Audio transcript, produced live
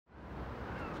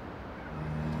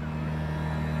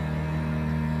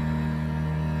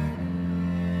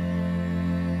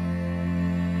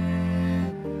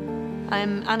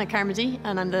I'm Anna Carmody,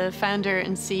 and I'm the founder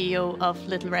and CEO of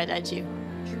Little Red Edu.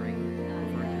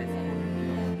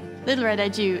 Little Red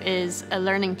Edu is a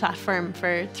learning platform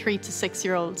for 3 to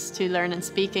 6-year-olds to learn and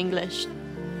speak English.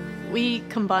 We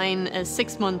combine a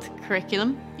 6-month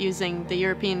curriculum using the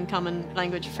European Common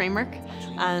Language Framework,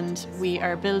 and we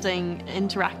are building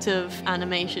interactive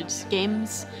animated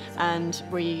games, and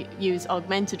we use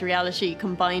augmented reality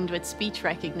combined with speech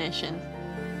recognition.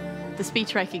 The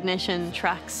speech recognition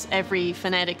tracks every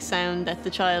phonetic sound that the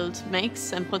child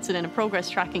makes and puts it in a progress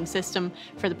tracking system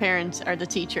for the parent or the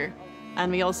teacher.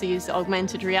 And we also use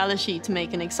augmented reality to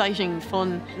make an exciting,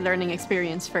 fun learning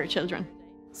experience for children.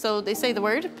 So they say the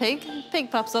word pig. Pig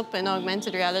pops up in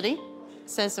augmented reality,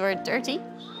 says the word dirty,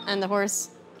 and the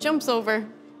horse jumps over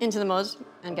into the mud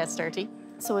and gets dirty.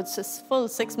 So it's a full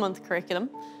 6-month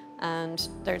curriculum, and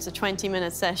there's a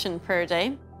 20-minute session per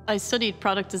day. I studied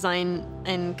product design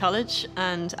in college,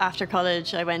 and after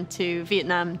college I went to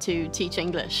Vietnam to teach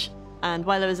English. And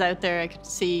while I was out there, I could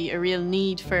see a real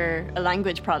need for a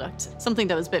language product, something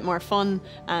that was a bit more fun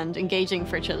and engaging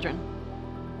for children.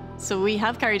 So we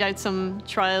have carried out some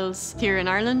trials here in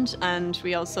Ireland, and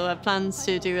we also have plans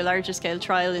to do a larger scale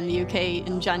trial in the UK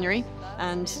in January.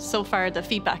 And so far the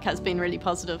feedback has been really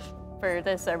positive. For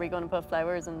this, are we going to put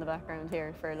flowers in the background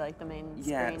here for like the main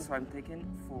screen? Yeah, so I'm thinking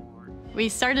for... We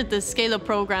started the Scale-Up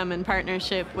Programme in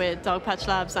partnership with Dogpatch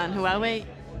Labs and Huawei.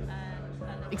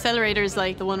 Accelerators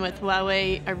like the one with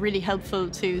Huawei are really helpful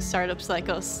to startups like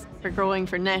us for growing,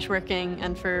 for networking,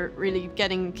 and for really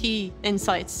getting key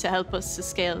insights to help us to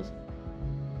scale.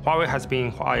 Huawei has been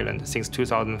in Ireland since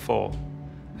 2004,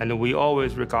 and we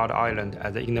always regard Ireland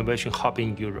as an innovation hub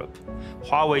in Europe.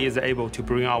 Huawei is able to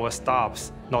bring our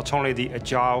startups not only the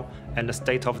agile and the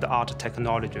state-of-the-art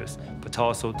technologies, but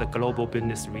also the global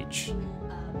business reach.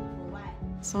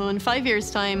 So in 5 years'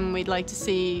 time, we'd like to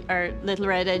see our Little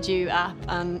Red Edu app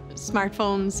on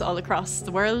smartphones all across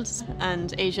the world,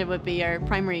 and Asia would be our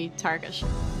primary target.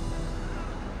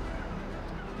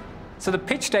 So the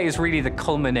pitch day is really the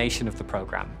culmination of the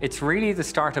program. It's really the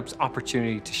startup's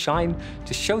opportunity to shine,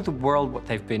 to show the world what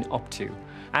they've been up to.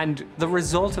 And the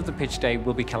result of the pitch day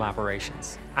will be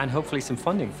collaborations, and hopefully some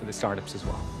funding for the startups as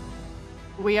well.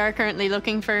 We are currently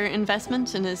looking for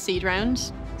investment in a seed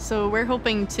round. So we're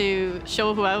hoping to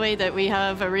show Huawei that we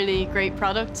have a really great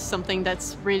product, something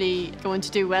that's really going to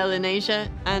do well in Asia,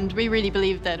 and we really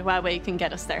believe that Huawei can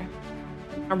get us there.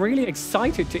 I'm really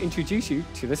excited to introduce you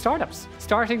to the startups,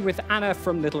 starting with Anna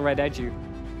from Little Red Edu.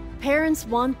 Parents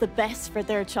want the best for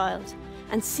their child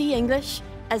and see English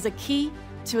as a key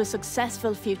to a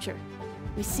successful future.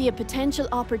 We see a potential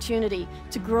opportunity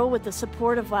to grow with the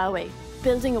support of Huawei,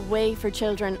 building a way for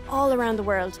children all around the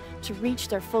world to reach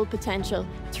their full potential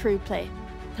through play.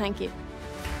 Thank you.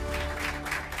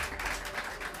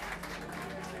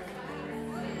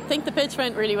 I think the pitch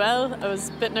went really well. I was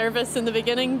a bit nervous in the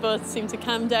beginning, but seemed to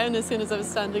calm down as soon as I was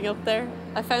standing up there.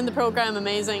 I found the program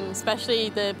amazing, especially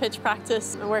the pitch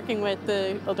practice, and working with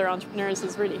the other entrepreneurs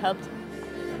has really helped.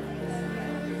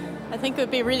 I think it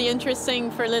would be really interesting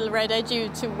for Little Red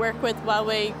Edu to work with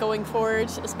Huawei going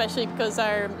forward, especially because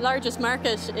our largest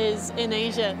market is in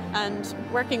Asia, and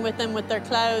working with them with their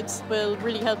clouds will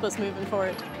really help us moving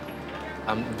forward.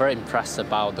 I'm very impressed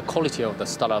about the quality of the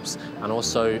startups and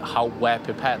also how well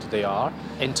prepared they are.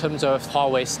 In terms of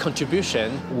Huawei's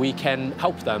contribution, we can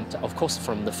help them, of course,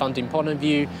 from the funding point of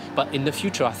view, but in the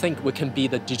future, I think we can be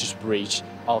the digital bridge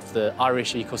of the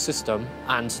Irish ecosystem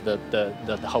and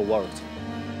the whole world.